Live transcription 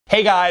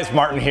Hey guys,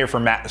 Martin here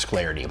for Mattress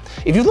Clarity.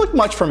 If you've looked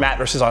much for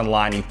mattresses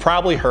online, you've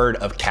probably heard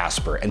of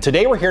Casper, and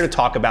today we're here to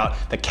talk about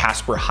the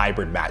Casper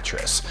Hybrid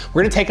mattress.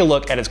 We're gonna take a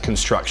look at its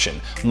construction,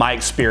 my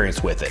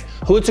experience with it,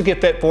 who it's a good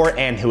fit for,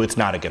 and who it's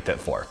not a good fit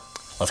for.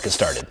 Let's get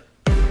started.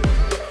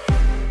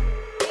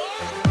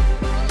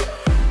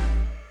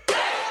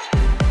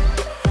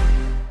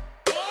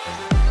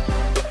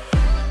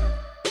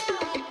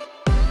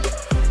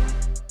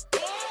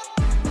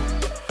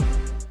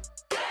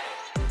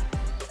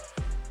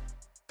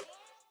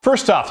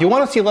 First off, if you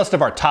want to see a list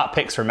of our top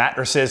picks for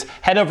mattresses,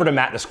 head over to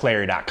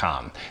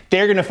mattressclarity.com. There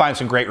you're going to find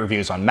some great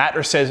reviews on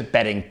mattresses,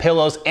 bedding,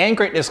 pillows, and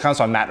great discounts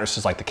on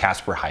mattresses like the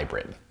Casper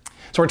Hybrid.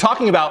 So we're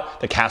talking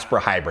about the Casper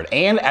Hybrid,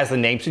 and as the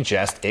name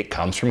suggests, it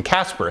comes from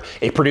Casper,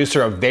 a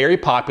producer of very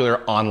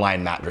popular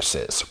online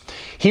mattresses.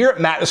 Here at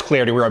Mattress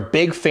Clarity, we're a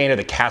big fan of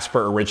the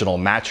Casper original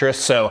mattress,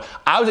 so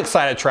I was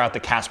excited to try out the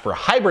Casper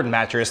Hybrid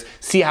mattress,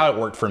 see how it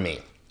worked for me.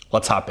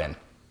 Let's hop in.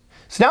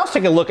 So now let's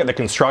take a look at the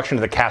construction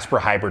of the Casper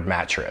Hybrid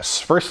mattress.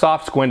 First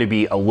off, it's going to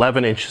be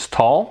 11 inches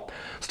tall,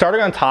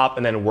 starting on top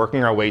and then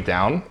working our way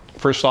down.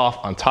 First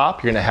off, on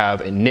top, you're gonna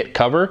have a knit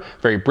cover,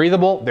 very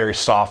breathable, very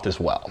soft as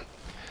well.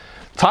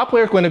 Top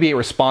layer is going to be a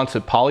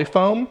responsive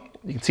polyfoam.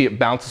 You can see it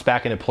bounces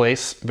back into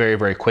place very,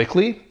 very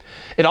quickly.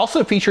 It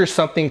also features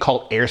something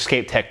called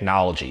AirScape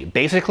technology.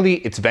 Basically,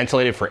 it's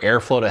ventilated for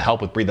airflow to help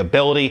with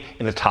breathability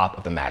in the top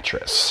of the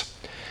mattress.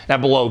 Now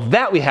below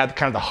that we have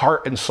kind of the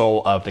heart and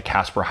soul of the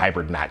Casper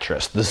Hybrid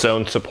mattress, the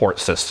zone support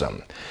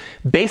system.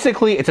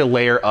 Basically it's a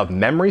layer of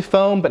memory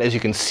foam, but as you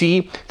can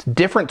see, it's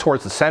different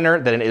towards the center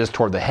than it is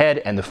toward the head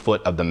and the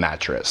foot of the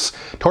mattress.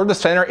 Toward the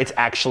center it's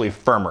actually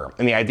firmer,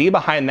 and the idea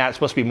behind that is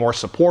supposed to be more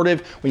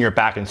supportive when you're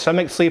back and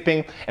stomach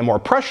sleeping and more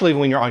pressure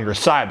relieving when you're on your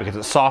side because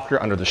it's softer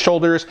under the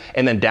shoulders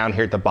and then down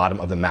here at the bottom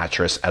of the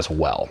mattress as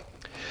well.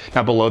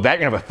 Now below that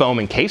you're gonna have a foam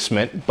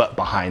encasement, but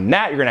behind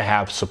that you're gonna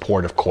have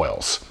supportive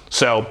coils.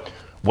 So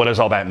what does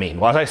all that mean?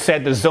 Well, as I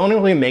said, the zoning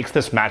really makes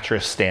this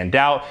mattress stand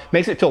out,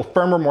 makes it feel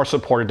firmer, more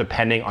supported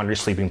depending on your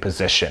sleeping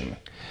position.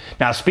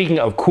 Now, speaking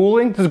of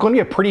cooling, this is going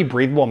to be a pretty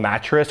breathable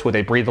mattress with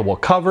a breathable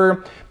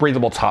cover,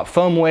 breathable top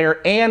foam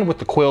layer, and with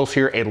the coils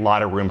here, a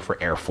lot of room for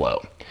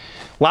airflow.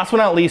 Last but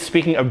not least,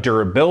 speaking of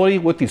durability,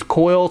 with these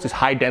coils, these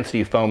high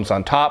density foams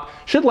on top,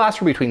 should last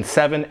for between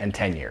 7 and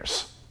 10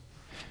 years.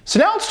 So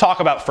now let's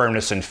talk about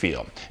firmness and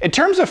feel. In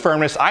terms of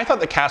firmness, I thought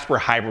the Casper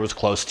Hybrid was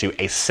close to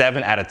a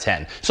 7 out of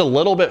 10. It's a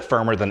little bit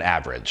firmer than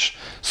average.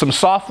 Some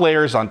soft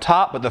layers on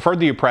top, but the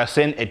further you press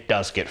in, it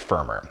does get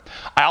firmer.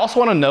 I also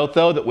want to note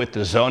though that with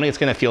the zoning, it's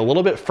going to feel a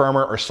little bit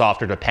firmer or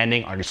softer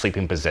depending on your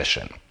sleeping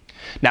position.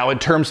 Now in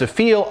terms of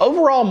feel,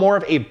 overall more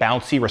of a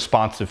bouncy,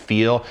 responsive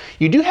feel.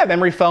 You do have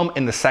memory foam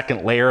in the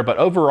second layer, but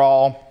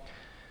overall,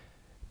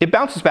 it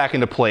bounces back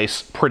into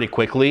place pretty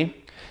quickly.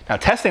 Now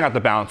testing out the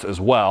bounce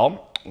as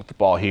well, with the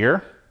ball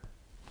here,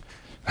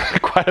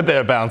 quite a bit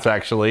of bounce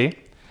actually.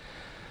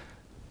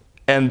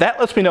 And that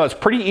lets me know it's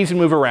pretty easy to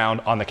move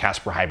around on the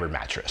Casper Hybrid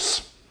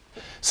mattress.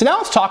 So now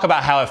let's talk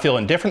about how I feel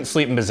in different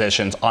sleeping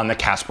positions on the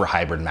Casper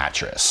Hybrid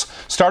mattress.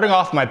 Starting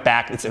off my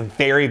back, it's a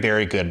very,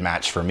 very good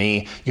match for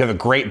me. You have a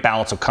great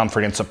balance of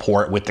comfort and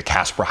support with the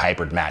Casper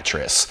Hybrid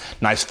mattress.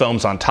 Nice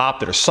foams on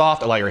top that are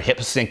soft, allow your hips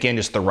to sink in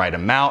just the right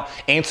amount,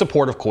 and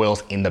supportive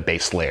coils in the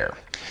base layer.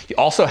 You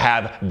also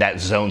have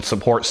that zone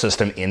support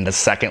system in the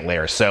second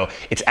layer, so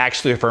it's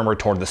actually firmer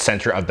toward the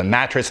center of the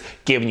mattress,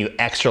 giving you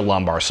extra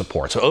lumbar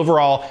support. So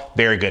overall,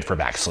 very good for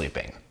back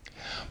sleeping.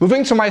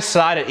 Moving to my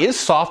side, it is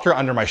softer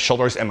under my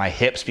shoulders and my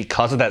hips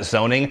because of that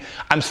zoning.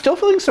 I'm still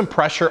feeling some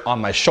pressure on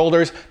my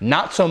shoulders,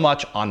 not so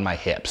much on my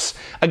hips.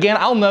 Again,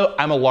 I'll note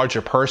I'm a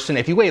larger person.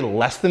 If you weigh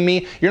less than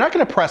me, you're not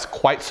gonna press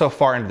quite so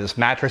far into this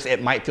mattress.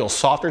 It might feel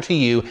softer to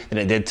you than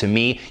it did to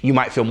me. You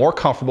might feel more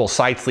comfortable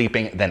side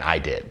sleeping than I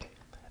did.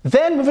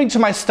 Then moving to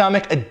my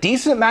stomach, a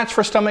decent match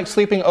for stomach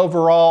sleeping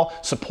overall,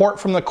 support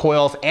from the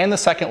coils, and the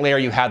second layer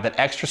you have that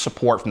extra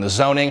support from the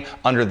zoning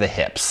under the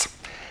hips.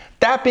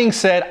 That being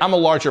said, I'm a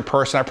larger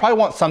person. I probably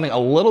want something a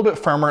little bit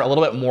firmer, a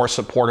little bit more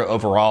supportive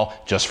overall,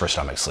 just for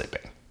stomach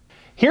sleeping.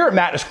 Here at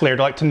Mattress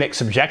Clarity, I like to mix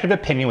subjective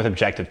opinion with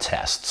objective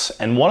tests,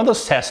 and one of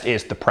those tests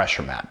is the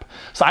pressure map.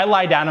 So I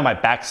lie down on my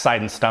back,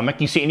 side, and stomach.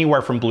 You see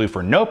anywhere from blue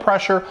for no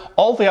pressure,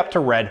 all the way up to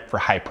red for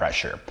high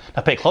pressure.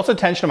 Now pay close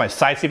attention to my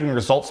side sleeping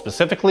results,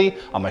 specifically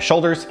on my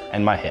shoulders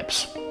and my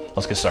hips.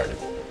 Let's get started.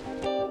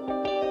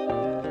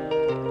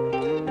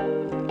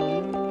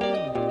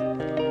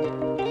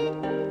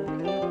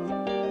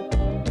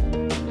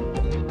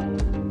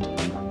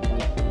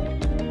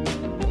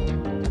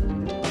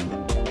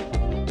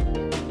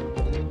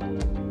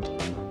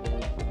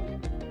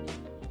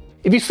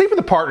 If you sleep with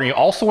a partner, you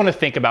also want to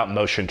think about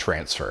motion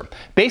transfer.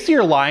 Basically,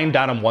 you're lying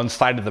down on one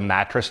side of the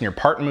mattress and your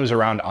partner moves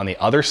around on the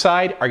other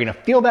side. Are you going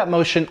to feel that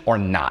motion or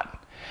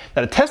not?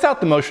 Now to test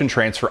out the motion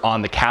transfer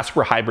on the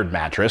Casper Hybrid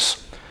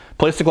mattress,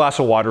 place a glass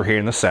of water here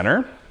in the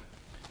center.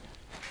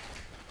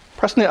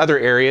 Press in the other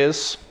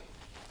areas.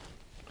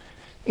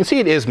 You can see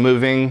it is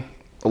moving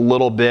a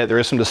little bit. There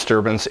is some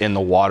disturbance in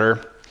the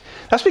water.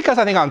 That's because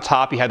I think on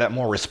top you have that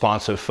more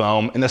responsive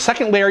foam. In the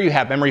second layer you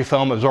have memory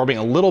foam absorbing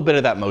a little bit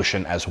of that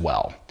motion as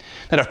well.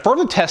 Now to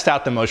further test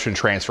out the motion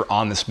transfer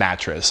on this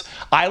mattress,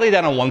 I lay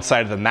down on one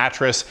side of the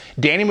mattress,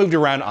 Danny moved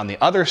around on the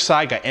other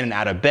side, got in and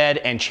out of bed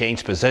and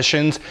changed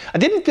positions. I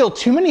didn't feel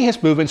too many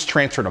hip movements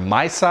transfer to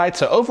my side,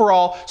 so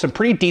overall some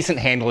pretty decent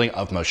handling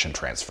of motion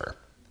transfer.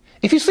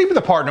 If you sleep with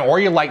a partner or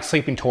you like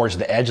sleeping towards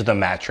the edge of the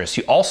mattress,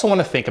 you also want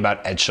to think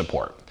about edge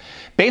support.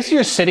 Basically,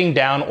 you're sitting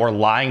down or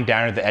lying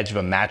down at the edge of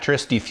a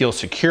mattress. Do you feel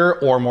secure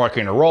or more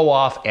likely to roll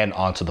off and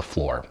onto the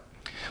floor?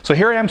 So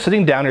here I am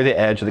sitting down near the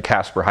edge of the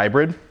Casper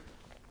Hybrid.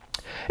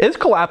 It is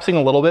collapsing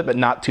a little bit, but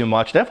not too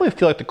much. Definitely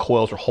feel like the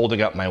coils are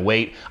holding up my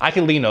weight. I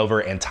can lean over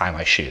and tie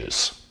my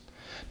shoes.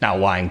 Now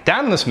lying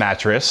down on this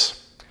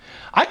mattress,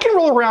 I can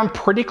roll around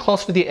pretty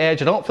close to the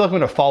edge. I don't feel like I'm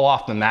going to fall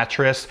off the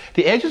mattress.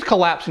 The edge is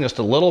collapsing just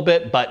a little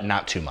bit, but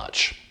not too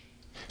much.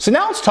 So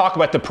now let's talk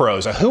about the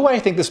pros of who I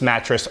think this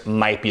mattress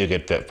might be a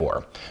good fit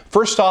for.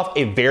 First off,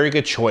 a very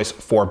good choice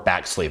for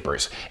back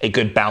sleepers. A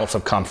good balance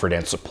of comfort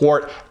and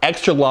support,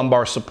 extra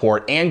lumbar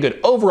support, and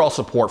good overall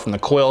support from the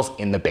coils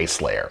in the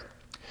base layer.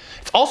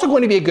 It's also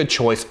going to be a good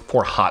choice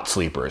for hot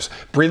sleepers.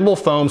 Breathable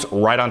foams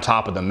right on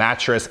top of the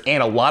mattress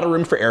and a lot of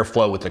room for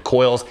airflow with the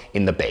coils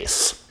in the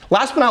base.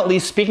 Last but not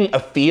least, speaking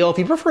of feel, if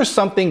you prefer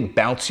something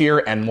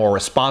bouncier and more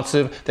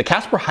responsive, the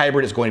Casper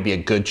Hybrid is going to be a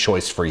good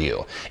choice for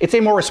you. It's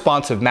a more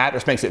responsive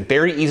mattress, makes it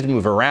very easy to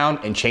move around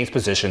and change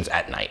positions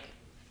at night.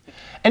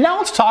 And now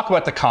let's talk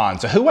about the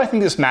cons of who I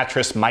think this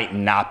mattress might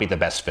not be the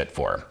best fit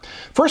for.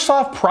 First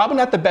off, probably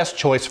not the best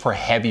choice for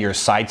heavier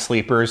side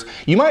sleepers.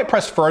 You might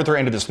press further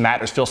into this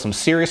mattress, feel some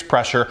serious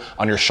pressure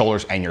on your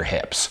shoulders and your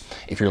hips.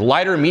 If you're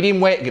lighter,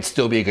 medium weight, it could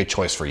still be a good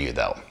choice for you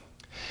though.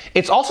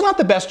 It's also not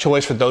the best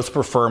choice for those who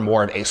prefer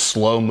more of a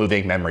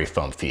slow-moving memory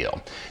foam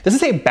feel. This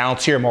is a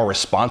bouncier, more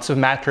responsive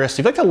mattress.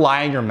 If you'd like to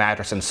lie on your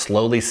mattress and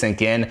slowly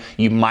sink in,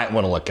 you might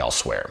want to look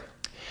elsewhere.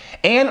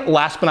 And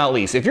last but not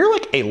least, if you're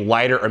like a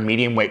lighter or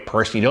medium weight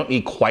person, you don't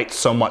need quite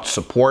so much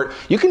support,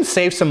 you can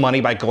save some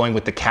money by going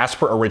with the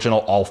Casper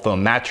Original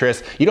All-Foam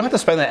Mattress. You don't have to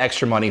spend that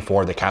extra money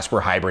for the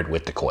Casper Hybrid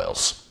with the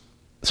coils.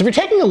 So if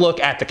you're taking a look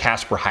at the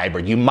Casper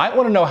Hybrid, you might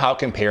want to know how it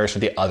compares to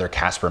the other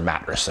Casper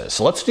mattresses.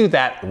 So let's do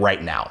that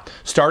right now,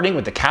 starting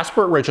with the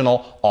Casper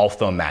Original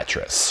All-Foam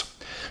Mattress.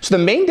 So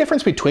the main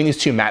difference between these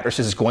two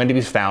mattresses is going to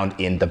be found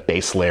in the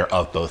base layer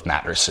of both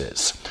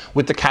mattresses.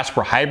 With the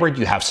Casper Hybrid,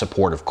 you have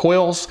supportive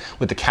coils.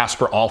 With the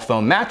Casper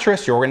All-Foam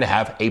Mattress, you're going to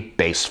have a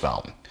base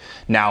foam.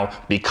 Now,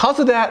 because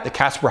of that, the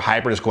Casper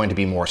Hybrid is going to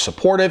be more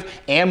supportive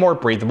and more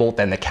breathable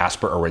than the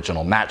Casper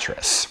Original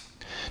Mattress.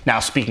 Now,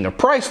 speaking of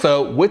price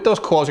though, with those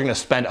coils you're going to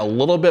spend a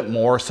little bit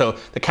more, so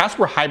the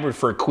Casper Hybrid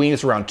for a queen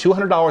is around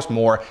 $200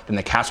 more than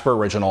the Casper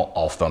Original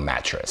All-Foam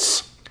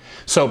Mattress.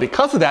 So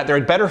because of that, they're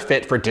a better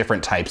fit for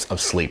different types of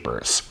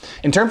sleepers.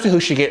 In terms of who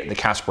should get the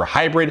Casper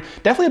Hybrid,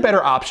 definitely a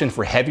better option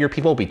for heavier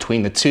people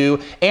between the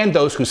two and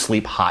those who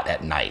sleep hot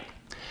at night.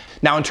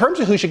 Now, in terms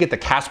of who should get the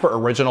Casper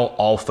Original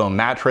All-Foam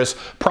Mattress,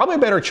 probably a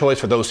better choice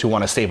for those who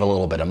want to save a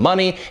little bit of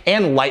money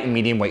and light and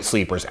medium weight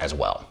sleepers as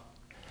well.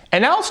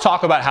 And now let's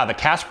talk about how the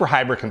Casper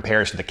Hybrid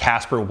compares to the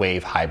Casper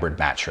Wave Hybrid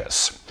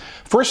mattress.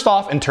 First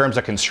off, in terms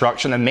of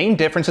construction, the main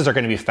differences are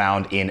going to be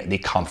found in the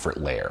comfort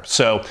layer.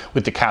 So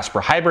with the Casper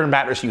Hybrid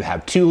mattress, you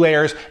have 2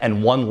 layers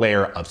and 1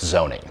 layer of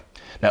zoning.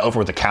 Now over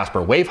with the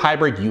Casper Wave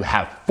Hybrid, you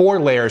have 4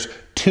 layers,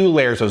 2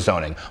 layers of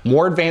zoning.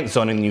 More advanced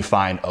zoning than you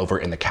find over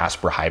in the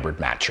Casper Hybrid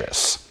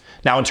mattress.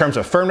 Now in terms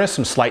of firmness,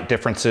 some slight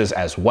differences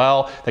as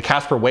well. The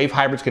Casper Wave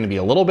Hybrid is going to be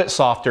a little bit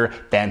softer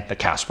than the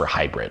Casper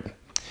Hybrid.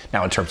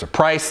 Now in terms of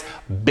price,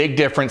 big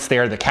difference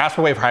there. The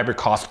Casper Wave Hybrid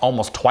costs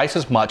almost twice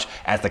as much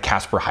as the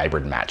Casper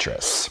Hybrid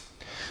mattress.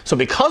 So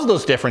because of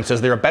those differences,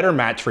 they're a better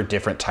match for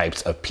different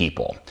types of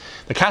people.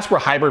 The Casper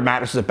Hybrid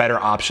mattress is a better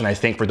option, I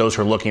think, for those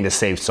who are looking to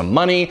save some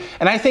money.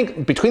 And I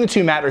think between the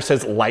two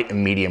mattresses, light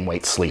and medium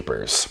weight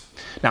sleepers.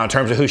 Now in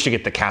terms of who should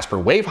get the Casper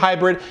Wave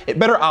Hybrid, a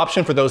better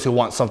option for those who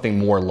want something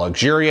more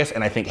luxurious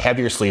and I think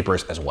heavier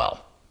sleepers as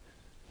well.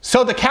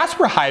 So the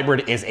Casper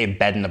Hybrid is a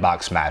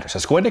bed-in-a-box mattress.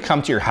 It's going to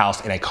come to your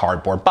house in a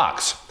cardboard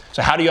box.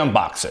 So how do you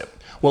unbox it?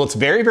 Well, it's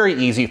very, very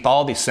easy.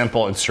 Follow these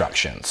simple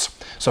instructions.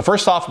 So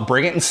first off,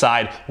 bring it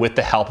inside with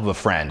the help of a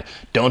friend.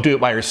 Don't do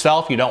it by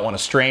yourself. You don't want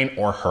to strain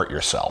or hurt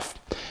yourself.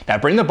 Now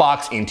bring the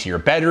box into your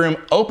bedroom,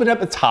 open up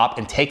the top,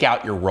 and take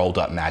out your rolled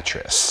up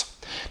mattress.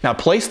 Now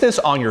place this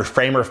on your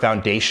frame or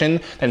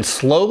foundation, then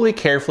slowly,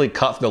 carefully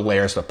cut through the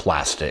layers of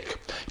plastic.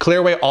 Clear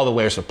away all the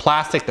layers of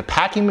plastic, the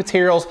packing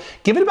materials,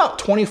 give it about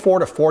 24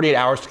 to 48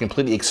 hours to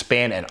completely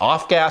expand and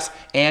off gas,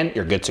 and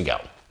you're good to go.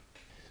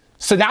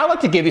 So now I'd like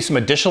to give you some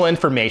additional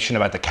information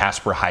about the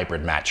Casper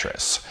Hybrid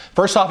mattress.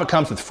 First off, it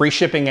comes with free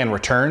shipping and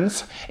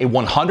returns, a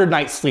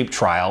 100-night sleep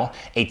trial,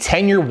 a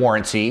 10-year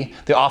warranty.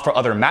 They offer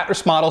other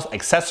mattress models,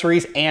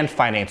 accessories, and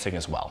financing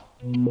as well.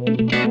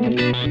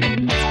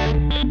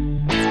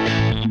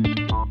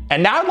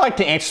 And now I'd like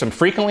to answer some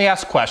frequently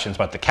asked questions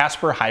about the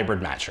Casper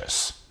Hybrid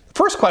mattress.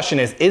 First question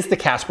is the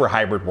Casper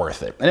Hybrid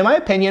worth it? And in my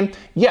opinion,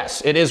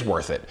 yes, it is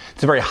worth it.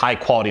 It's a very high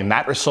quality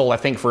mattress sole, I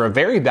think, for a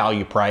very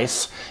value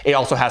price. It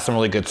also has some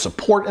really good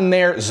support in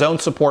there. Zone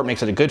support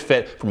makes it a good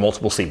fit for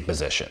multiple sleeping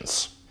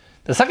positions.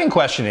 The second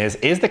question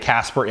is the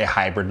Casper a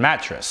hybrid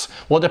mattress?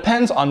 Well, it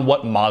depends on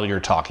what model you're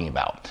talking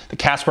about. The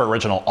Casper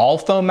Original All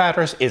Foam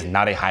mattress is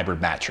not a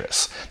hybrid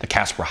mattress. The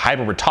Casper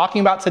Hybrid we're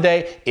talking about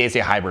today is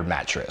a hybrid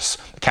mattress.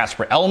 The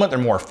Casper Element, their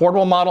more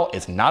affordable model,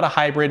 is not a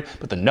hybrid,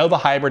 but the Nova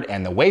Hybrid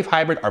and the Wave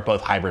Hybrid are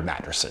both hybrid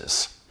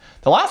mattresses.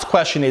 The last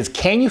question is,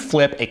 can you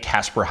flip a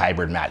Casper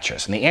Hybrid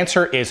mattress? And the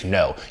answer is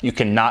no, you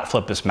cannot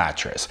flip this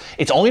mattress.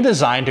 It's only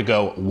designed to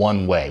go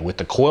one way, with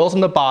the coils on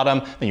the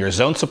bottom, then your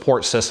zone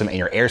support system, and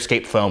your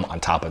AirScape foam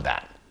on top of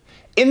that.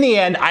 In the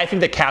end, I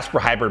think the Casper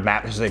Hybrid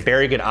mattress is a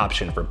very good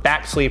option for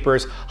back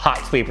sleepers, hot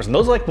sleepers, and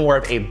those like more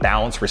of a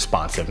balanced,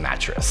 responsive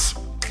mattress.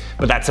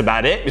 But that's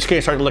about it. If you're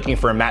getting started looking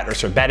for a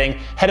mattress or bedding,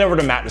 head over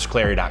to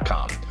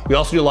mattressclarity.com. We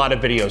also do a lot of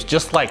videos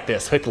just like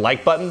this. Hit the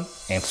like button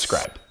and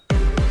subscribe.